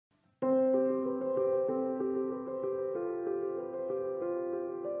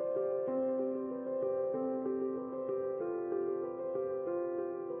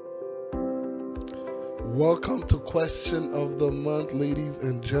Welcome to Question of the Month, ladies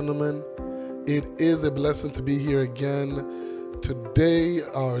and gentlemen. It is a blessing to be here again. Today,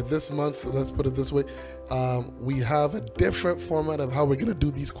 or this month, let's put it this way, we have a different format of how we're going to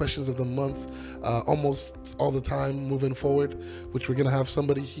do these questions of the month almost all the time moving forward, which we're going to have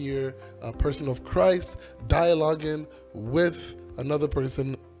somebody here, a person of Christ, dialoguing with another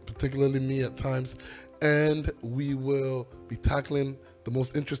person, particularly me at times, and we will be tackling the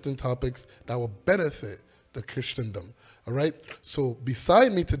most interesting topics that will benefit the Christendom. All right. So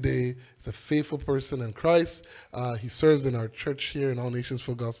beside me today is a faithful person in Christ. He serves in our church here in All Nations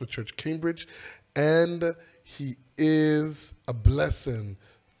Full Gospel Church, Cambridge, and he is a blessing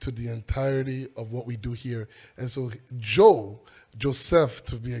to the entirety of what we do here. And so Joseph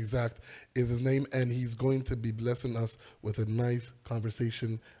to be exact, is his name, and he's going to be blessing us with a nice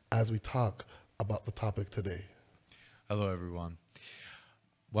conversation as we talk about the topic today. Hello, everyone.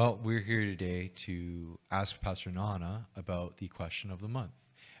 Well, we're here today to ask Pastor Nana about the question of the month.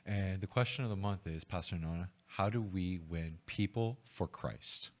 And the question of the month is, Pastor Nana, how do we win people for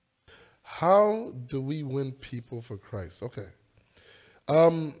Christ? How do we win people for Christ? Okay.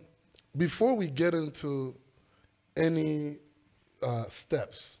 Before we get into any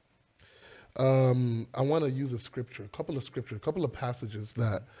steps, I want to use a couple of passages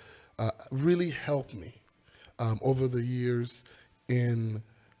that really helped me over the years in,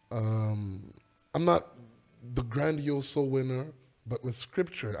 I'm not the grandiose soul winner, but with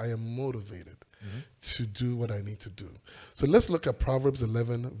scripture, I am motivated to do what I need to do. So let's look at Proverbs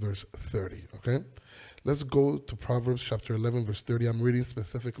 11, verse 30, okay? Let's go to Proverbs chapter 11, verse 30. I'm reading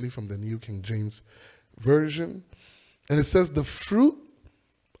specifically from the New King James Version. And it says, the fruit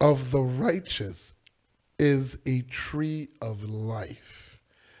of the righteous is a tree of life,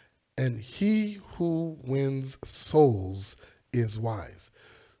 and he who wins souls is wise.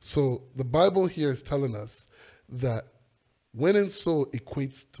 So the Bible here is telling us that winning soul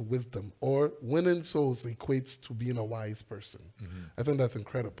equates to wisdom, or winning souls equates to being a wise person. I think that's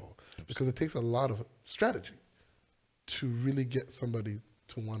incredible because it takes a lot of strategy to really get somebody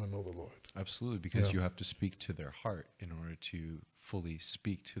to want to know the Lord. Absolutely, because you have to speak to their heart in order to fully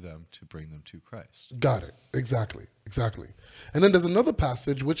speak to them to bring them to Christ. Got it. Exactly. And then there's another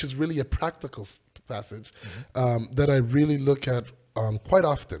passage, which is really a practical passage that I really look at quite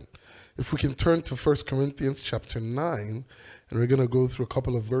often. If we can turn to 1 Corinthians chapter 9, and we're going to go through a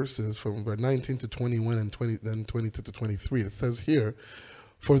couple of verses from verse 19 to 21 and then 22 to 23. It says here,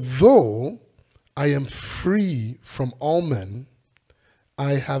 for though I am free from all men,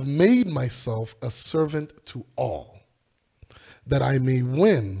 I have made myself a servant to all, that I may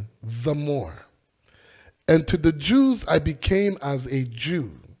win the more. And to the Jews I became as a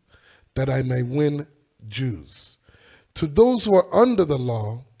Jew, that I may win Jews. To those who are under the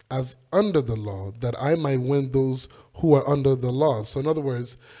law, as under the law, that I might win those who are under the law. So in other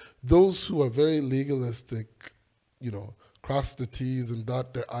words, those who are very legalistic, cross the T's and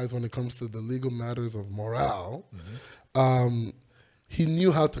dot their I's when it comes to the legal matters of morale, he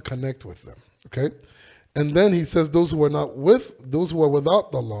knew how to connect with them, okay? And then he says those who are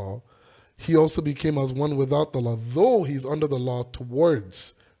without the law, he also became as one without the law, though he's under the law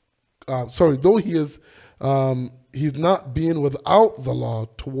towards, though he is, he's not being without the law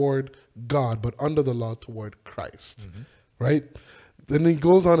toward God, but under the law toward Christ, right? Then he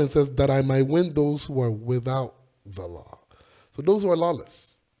goes on and says that I might win those who are without the law. So those who are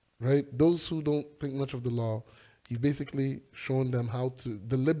lawless, right? Those who don't think much of the law, he's basically showing them how to,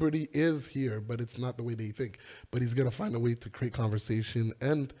 the liberty is here, but it's not the way they think. But he's going to find a way to create conversation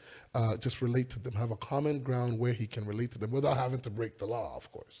and just relate to them, have a common ground where he can relate to them without having to break the law,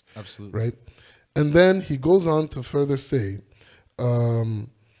 of course. Absolutely. Right? And then he goes on to further say,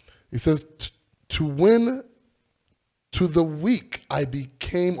 he says, to win to the weak, I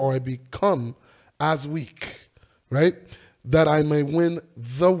become as weak, right? That I may win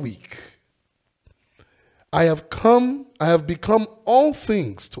the weak. I have become all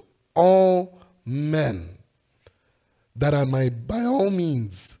things to all men, that I might by all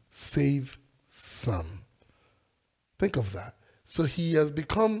means save some. Think of that. So he has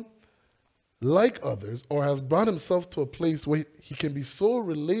become like others, or has brought himself to a place where he can be so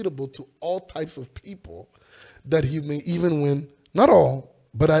relatable to all types of people that he may even win, not all,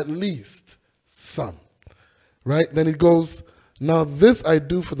 but at least some. Right? Then he goes, now this I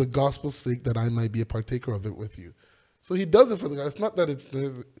do for the gospel's sake, that I might be a partaker of it with you. So he does it for the gospel. It's not that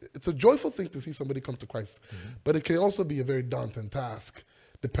it's a joyful thing to see somebody come to Christ, but it can also be a very daunting task,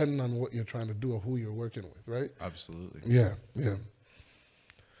 depending on what you're trying to do or who you're working with, right? Absolutely. Yeah.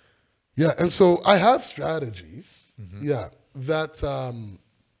 And so I have strategies, that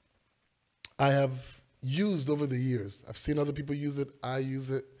I have used over the years. I've seen other people use it. I use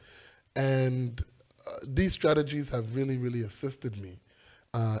it. And these strategies have really, really assisted me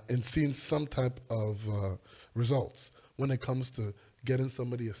in seeing some type of results when it comes to getting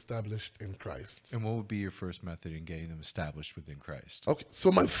somebody established in Christ. And what would be your first method in getting them established within Christ? Okay,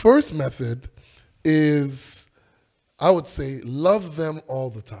 so my first method is, I would say, love them all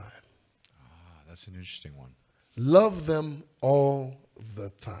the time. Ah, that's an interesting one. Love them all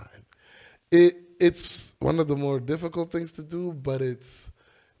the time. It's one of the more difficult things to do, but it's,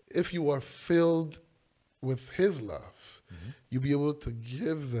 if you are filled with His love, you'll be able to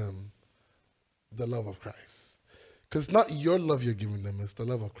give them the love of Christ. Because it's not your love you're giving them, it's the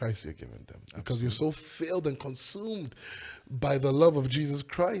love of Christ you're giving them. Because you're so filled and consumed by the love of Jesus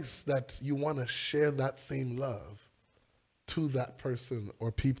Christ that you want to share that same love to that person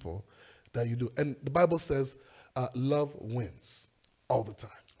or people that you do. And the Bible says love wins all the time.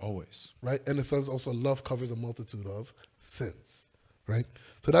 Always. Right? And it says also love covers a multitude of sins. Right?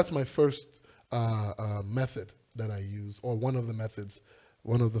 So that's my first method that I use, or one of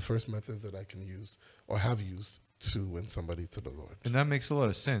the first methods that I can use or have used to win somebody to the Lord. And that makes a lot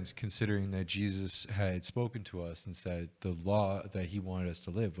of sense, considering that Jesus had spoken to us and said the law that He wanted us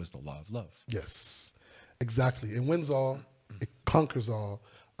to live was the law of love. Yes, exactly. It wins all. It conquers all.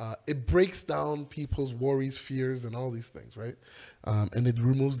 It breaks down people's worries, fears, and all these things, right? And it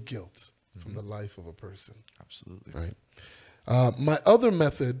removes guilt from the life of a person. Absolutely. Right. My other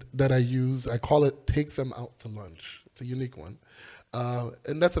method that I use, I call it take them out to lunch. It's a unique one.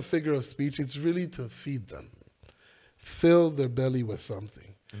 And that's a figure of speech. It's really to feed them. Fill their belly with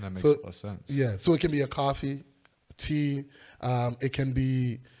something. And that makes a lot of sense. Yeah, so it can be a coffee, a tea. It can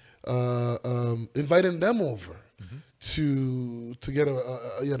be inviting them over to get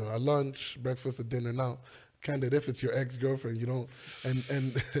a lunch, breakfast, a dinner. Now, candid, if it's your ex-girlfriend, you don't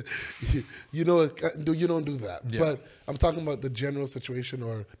you don't do that. Yeah. But I'm talking about the general situation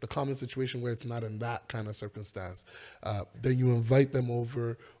or the common situation where it's not in that kind of circumstance. Then you invite them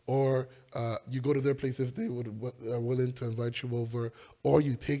over, or you go to their place if they are willing to invite you over, or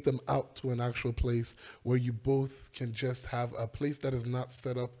you take them out to an actual place where you both can just have a place that is not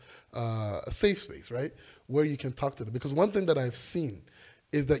set up, a safe space, right? Where you can talk to them. Because one thing that I've seen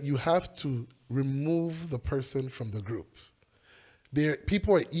is that you have to remove the person from the group.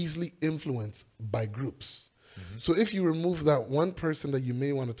 People are easily influenced by groups. So if you remove that one person that you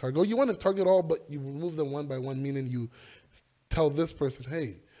may want to target, or you want to target all, but you remove them one by one, meaning you tell this person,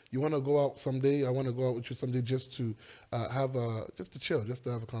 hey, you want to go out someday? I want to go out with you someday just to just to chill, just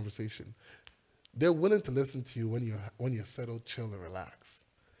to have a conversation. They're willing to listen to you when you're settled, chill, and relax.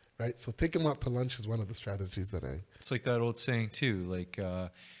 Right? So taking them out to lunch is one of the strategies that It's like that old saying too, like the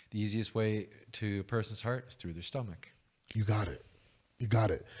easiest way to a person's heart is through their stomach. You got it. You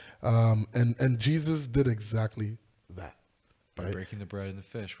got it. And Jesus did exactly that. By right? breaking the bread and the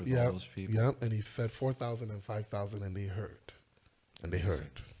fish with all those people. Yeah, and He fed 4,000 and 5,000, and they heard. And they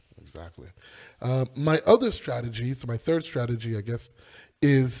heard. Exactly. My other strategy, so my third strategy, I guess,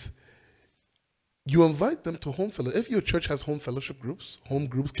 is you invite them to home fellowship. If your church has home fellowship groups, home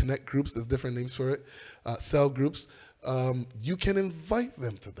groups, connect groups, there's different names for it, cell groups, you can invite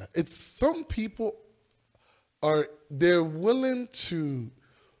them to that. It's some people they're willing to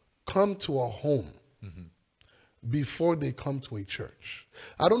come to a home before they come to a church.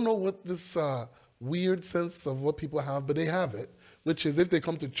 I don't know what this weird sense of what people have, but they have it, which is if they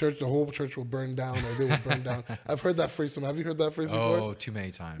come to church, the whole church will burn down, or they will burn down. I've heard that phrase. Have you heard that phrase before? Oh, too many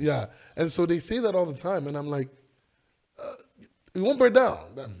times. Yeah. And so they say that all the time, and I'm like, it won't burn down.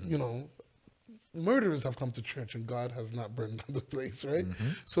 You know, murderers have come to church, and God has not burned down the place, right?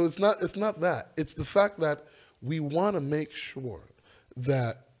 So it's not that. It's the fact that we want to make sure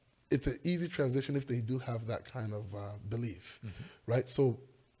that it's an easy transition if they do have that kind of belief, right? So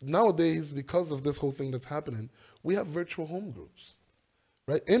nowadays, because of this whole thing that's happening, we have virtual home groups,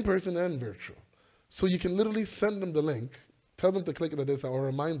 right? In person and virtual. So you can literally send them the link, tell them to click on this or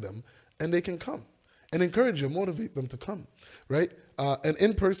remind them, and they can come. And encourage them, motivate them to come, right? And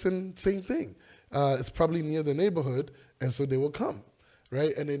in person, same thing. It's probably near the neighborhood, and so they will come,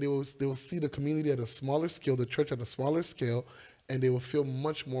 right? And then they will see the community at a smaller scale, the church at a smaller scale, and they will feel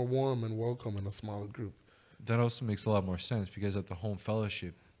much more warm and welcome in a smaller group. That also makes a lot more sense, because at the home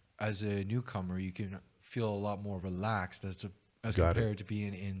fellowship, as a newcomer, you can feel a lot more relaxed as compared to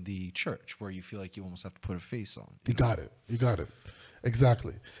being in the church, where you feel like you almost have to put a face on. You got it.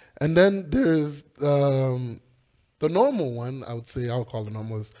 Exactly. And then there's the normal one, I would call the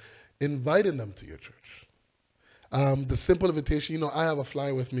normal, is inviting them to your church. The simple invitation, I have a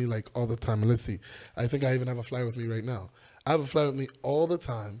flyer with me like all the time. And let's see, I think I even have a flyer with me right now. I have a flyer with me all the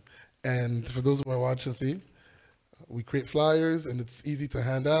time. And for those who are watching, see, we create flyers, and it's easy to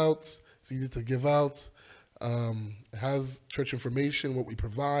hand out. It's easy to give out. It has church information, what we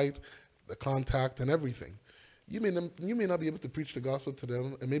provide, the contact, and everything. You may not be able to preach the gospel to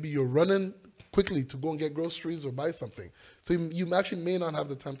them, and maybe you're running quickly to go and get groceries or buy something. So you actually may not have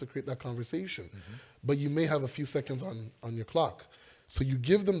the time to create that conversation, but you may have a few seconds on your clock. So you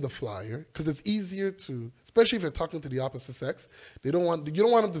give them the flyer, because it's easier to, especially if you're talking to the opposite sex. You don't want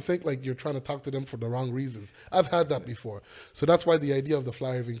them to think like you're trying to talk to them for the wrong reasons. I've had that before. So that's why the idea of the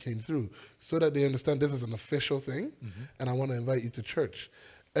flyer even came through, so that they understand this is an official thing, and I want to invite you to church.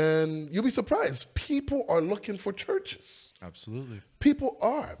 And you'll be surprised. People are looking for churches. Absolutely. People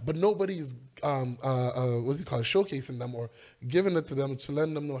are, but nobody's showcasing them or giving it to them to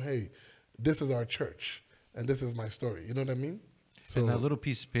let them know, hey, this is our church and this is my story. You know what I mean? So and that little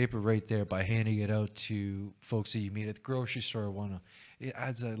piece of paper right there, by handing it out to folks that you meet at the grocery store, it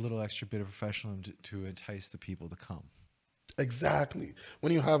adds a little extra bit of professionalism to entice the people to come. Exactly.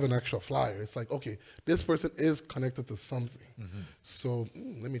 When you have an actual flyer, it's like, okay, this person is connected to something. So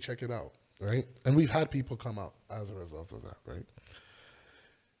let me check it out, right? And we've had people come out as a result of that, right?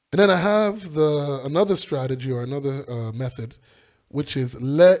 And then I have another strategy or another method, which is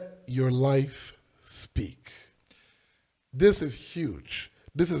let your life speak. This is huge.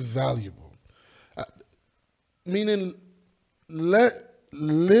 This is valuable. Meaning,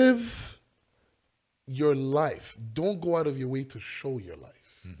 live your life. Don't go out of your way to show your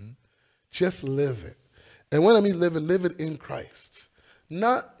life. Just live it. And when I mean live it in Christ.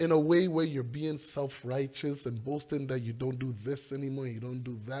 Not in a way where you're being self-righteous and boasting that you don't do this anymore, you don't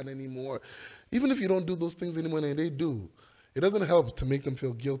do that anymore. Even if you don't do those things anymore and they do, it doesn't help to make them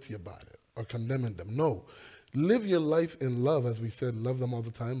feel guilty about it or condemning them. No. Live your life in love, as we said, love them all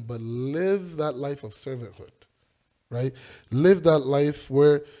the time, but live that life of servanthood, right? Live that life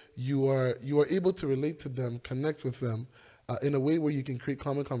where you are able to relate to them, connect with them in a way where you can create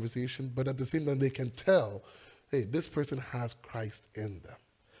common conversation, but at the same time they can tell, hey, this person has Christ in them,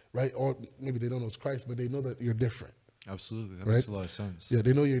 right? Or maybe they don't know it's Christ, but they know that you're different. Absolutely. That right? makes a lot of sense. Yeah,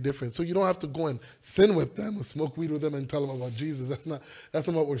 they know you're different. So you don't have to go and sin with them or smoke weed with them and tell them about Jesus. That's not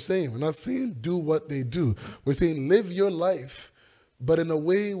what we're saying. We're not saying do what they do. We're saying live your life, but in a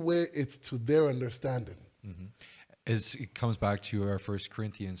way where it's to their understanding. It comes back to our 1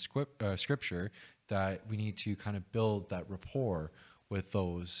 Corinthians scripture that we need to kind of build that rapport with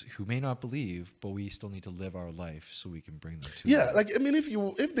those who may not believe, but we still need to live our life so we can bring them to them. Like, I mean,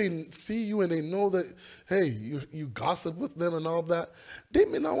 if they see you and they know that, hey, you gossip with them and all that, they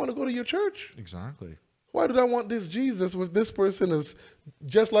may not want to go to your church. Exactly. Why did I want this Jesus if this person is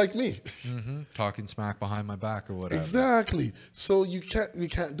just like me? Talking smack behind my back or whatever. Exactly. So we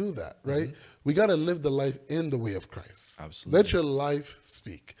can't do that, right? We got to live the life in the way of Christ. Absolutely. Let your life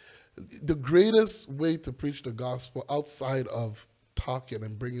speak. The greatest way to preach the gospel outside of talking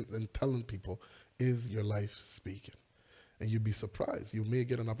and bringing and telling people is your life speaking. And you'd be surprised. You may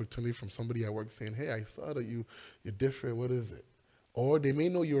get an opportunity from somebody at work saying, hey, I saw that you're different. What is it? Or they may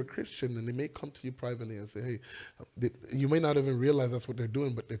know you're a Christian and they may come to you privately and say, hey, you may not even realize that's what they're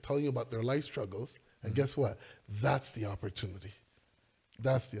doing, but they're telling you about their life struggles. And guess what? That's the opportunity.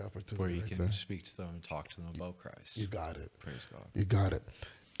 That's the opportunity. Where you right can there. speak to them and talk to them about Christ. You got it. Praise God. You got it.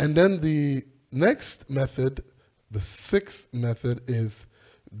 And then the next method, the sixth method, is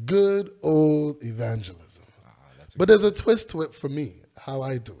good old evangelism. But there's a twist to it for me, how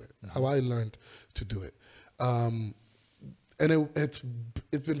I do it, how I learned to do it. And it's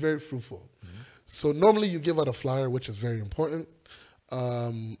been very fruitful. So normally you give out a flyer, which is very important.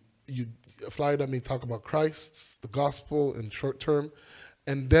 A flyer that may talk about Christ, the gospel in short term.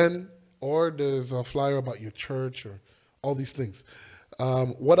 And then, or there's a flyer about your church or all these things.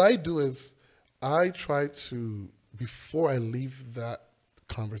 What I do is I try to, before I leave that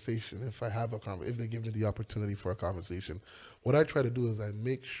conversation, if they give me the opportunity for a conversation, what I try to do is I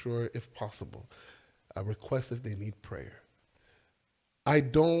make sure, if possible, I request if they need prayer. I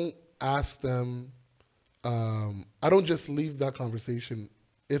don't ask them, I don't just leave that conversation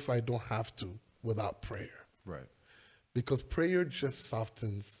if I don't have to without prayer. Right. Because prayer just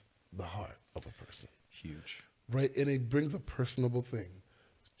softens the heart of a person. Huge. Right? And it brings a personable thing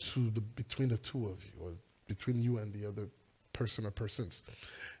between the two of you, or between you and the other person or persons.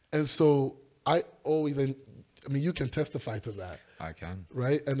 And so I always, I mean, you can testify to that. I can.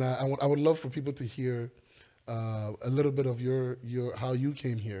 Right? And I would love for people to hear a little bit of your how you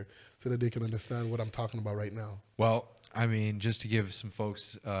came here so that they can understand what I'm talking about right now. Well, I mean, just to give some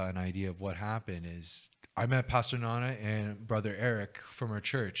folks an idea of what happened is I met Pastor Nana and Brother Eric from our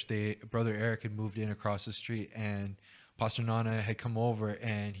church. Brother Eric had moved in across the street, and Pastor Nana had come over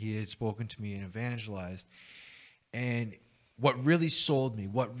and he had spoken to me and evangelized. And what really sold me,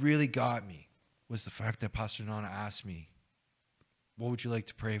 what really got me, was the fact that Pastor Nana asked me, what would you like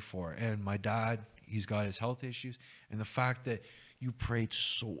to pray for? And my dad, he's got his health issues. And the fact that you prayed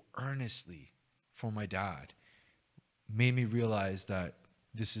so earnestly for my dad made me realize that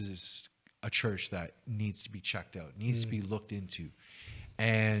this is a church that needs to be checked out, needs to be looked into.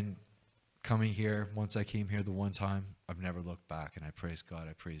 And coming here, once I came here the one time, I've never looked back. And I praise God.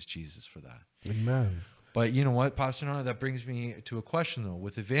 I praise Jesus for that. Amen. But you know what, Pastor Nana, that brings me to a question, though,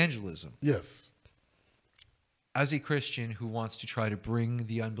 with evangelism. Yes. As a Christian who wants to try to bring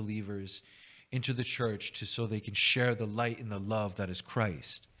the unbelievers into the church so they can share the light and the love that is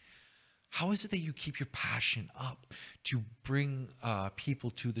Christ, how is it that you keep your passion up to bring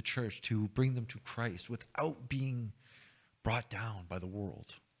people to the church, to bring them to Christ without being brought down by the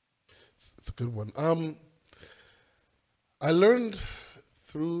world? It's a good one. I learned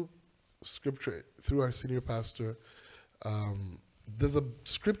through Scripture, through our senior pastor, there's a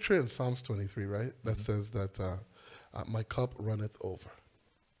scripture in Psalms 23, right? That says that my cup runneth over.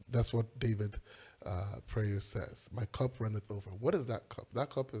 That's what David prayer says. My cup runneth over. What is that cup?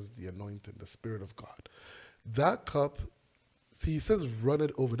 That cup is the anointing, the Spirit of God. That cup, see, he says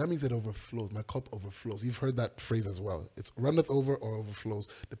runneth over. That means it overflows. My cup overflows. You've heard that phrase as well. It's runneth over or overflows,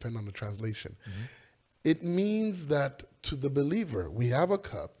 depending on the translation. It means that to the believer, we have a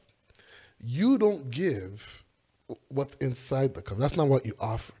cup. You don't give what's inside the cup. That's not what you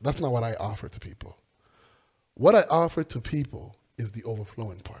offer. That's not what I offer to people. What I offer to people is the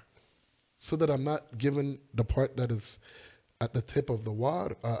overflowing part, so that I'm not given the part that is at the tip of the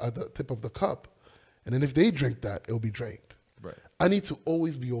water, at the tip of the cup, and then if they drink that, it'll be drained. Right. I need to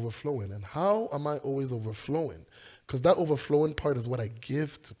always be overflowing. And how am I always overflowing? Because that overflowing part is what I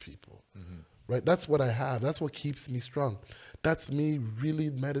give to people. Right? That's what I have. That's what keeps me strong. That's me really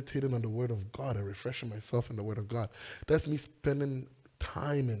meditating on the Word of God and refreshing myself in the Word of God. That's me spending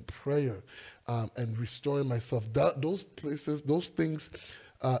time in prayer and restoring myself. Those places, those things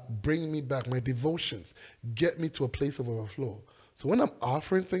bring me back. My devotions get me to a place of overflow. So when I'm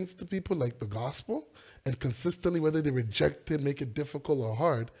offering things to people like the gospel, and consistently, whether they reject it, make it difficult or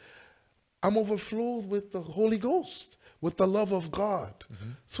hard, I'm overflowed with the Holy Ghost, with the love of God.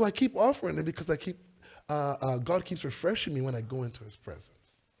 So I keep offering it because I keep God keeps refreshing me when I go into His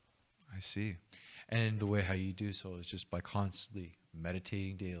presence. I see. And the way how you do so is just by constantly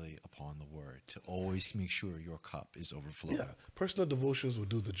meditating daily upon the Word to always make sure your cup is overflowing. Yeah, personal devotions will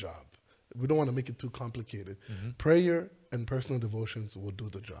do the job. We don't want to make it too complicated. Prayer and personal devotions will do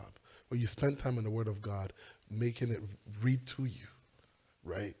the job. Where you spend time in the Word of God, making it read to you,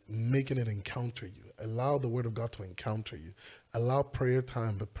 right? Making it encounter you. Allow the Word of God to encounter you. Allow prayer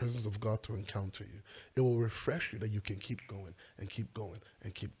time, the presence of God to encounter you. It will refresh you that you can keep going and keep going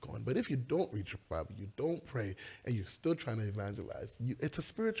and keep going. But if you don't read your Bible, you don't pray, and you're still trying to evangelize, it's a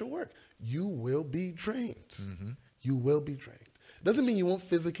spiritual work. You will be drained. You will be drained. Doesn't mean you won't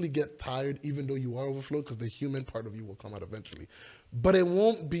physically get tired even though you are overflowed, because the human part of you will come out eventually. But it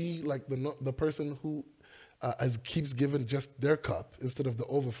won't be like the person who keeps giving just their cup instead of the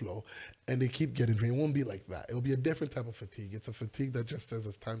overflow, and they keep getting drained. It won't be like that. It will be a different type of fatigue. It's a fatigue that just says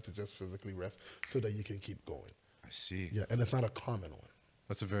it's time to just physically rest so that you can keep going. I see. Yeah, and it's not a common one.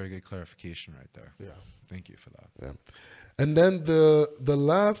 That's a very good clarification right there. Yeah. Thank you for that. Yeah. And then the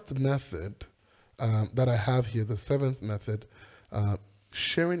last method that I have here, the seventh method,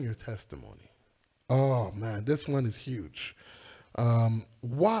 sharing your testimony. Oh, man, this one is huge.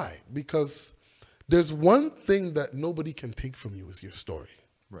 Why? Because there's one thing that nobody can take from you is your story.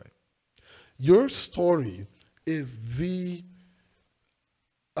 Right. Your story is the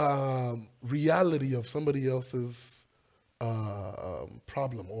reality of somebody else's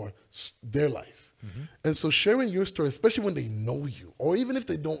problem or their life. And so sharing your story, especially when they know you, or even if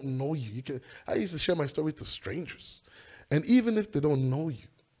they don't know you, I used to share my story to strangers. And even if they don't know you,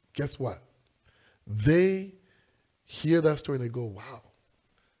 guess what? They hear that story and they go, wow,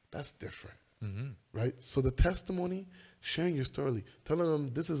 that's different. Right? So the testimony, sharing your story, telling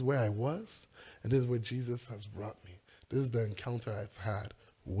them this is where I was and this is where Jesus has brought me. This is the encounter I've had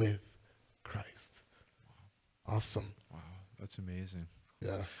with Christ. Wow. Awesome. Wow, that's amazing.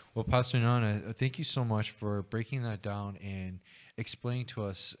 Yeah. Well, Pastor Nana, thank you so much for breaking that down and explaining to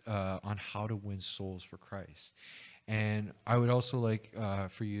us on how to win souls for Christ. And I would also like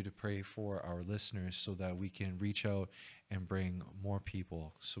for you to pray for our listeners so that we can reach out and bring more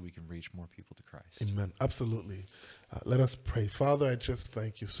people, so we can reach more people to Christ. Amen. Absolutely. Let us pray. Father, I just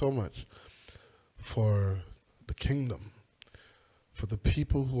thank you so much for the kingdom, for the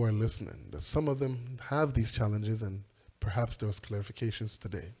people who are listening. That some of them have these challenges and perhaps there was clarifications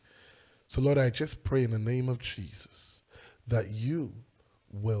today. So Lord, I just pray in the name of Jesus that you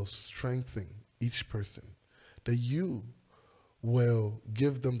will strengthen each person, that you will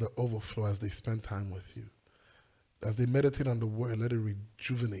give them the overflow as they spend time with you. As they meditate on the word, let it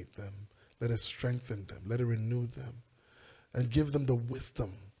rejuvenate them, let it strengthen them, let it renew them, and give them the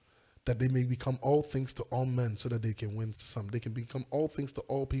wisdom that they may become all things to all men so that they can win some. They can become all things to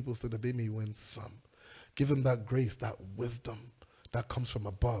all people so that they may win some. Give them that grace, that wisdom that comes from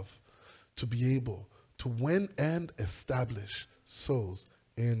above to be able to win and establish souls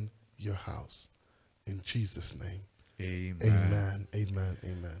in your house. In Jesus' name. Amen. Amen. Amen.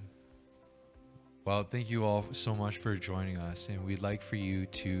 Amen. Well, thank you all so much for joining us, and we'd like for you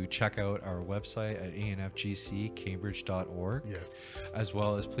to check out our website at anfgccambridge.org. Yes. As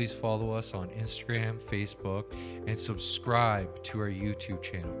well as please follow us on Instagram, Facebook, and subscribe to our YouTube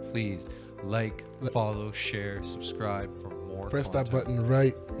channel. Please like, follow, share, subscribe for more Press content. that button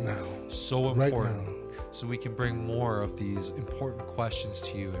right now. So Right important. now. So we can bring more of these important questions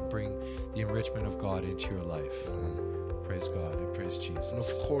to you and bring the enrichment of God into your life. Praise God and praise Jesus. And of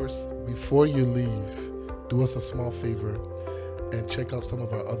course, before you leave, do us a small favor and check out some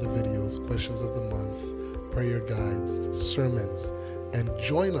of our other videos, questions of the month, prayer guides, sermons, and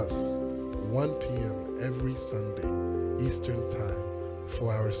join us 1 p.m. every Sunday, Eastern Time,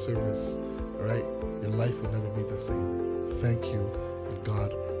 for our service. All right? Your life will never be the same. Thank you, and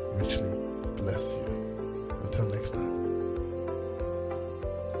God richly bless you. Until next time.